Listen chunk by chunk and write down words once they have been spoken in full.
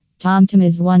TomTom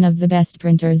is one of the best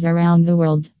printers around the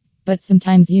world. But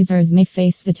sometimes users may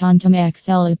face the TomTom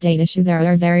XL update issue. There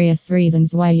are various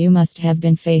reasons why you must have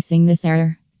been facing this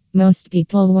error. Most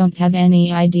people won't have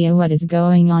any idea what is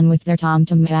going on with their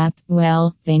TomTom app.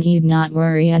 Well, they need not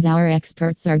worry, as our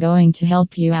experts are going to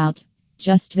help you out.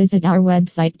 Just visit our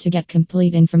website to get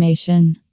complete information.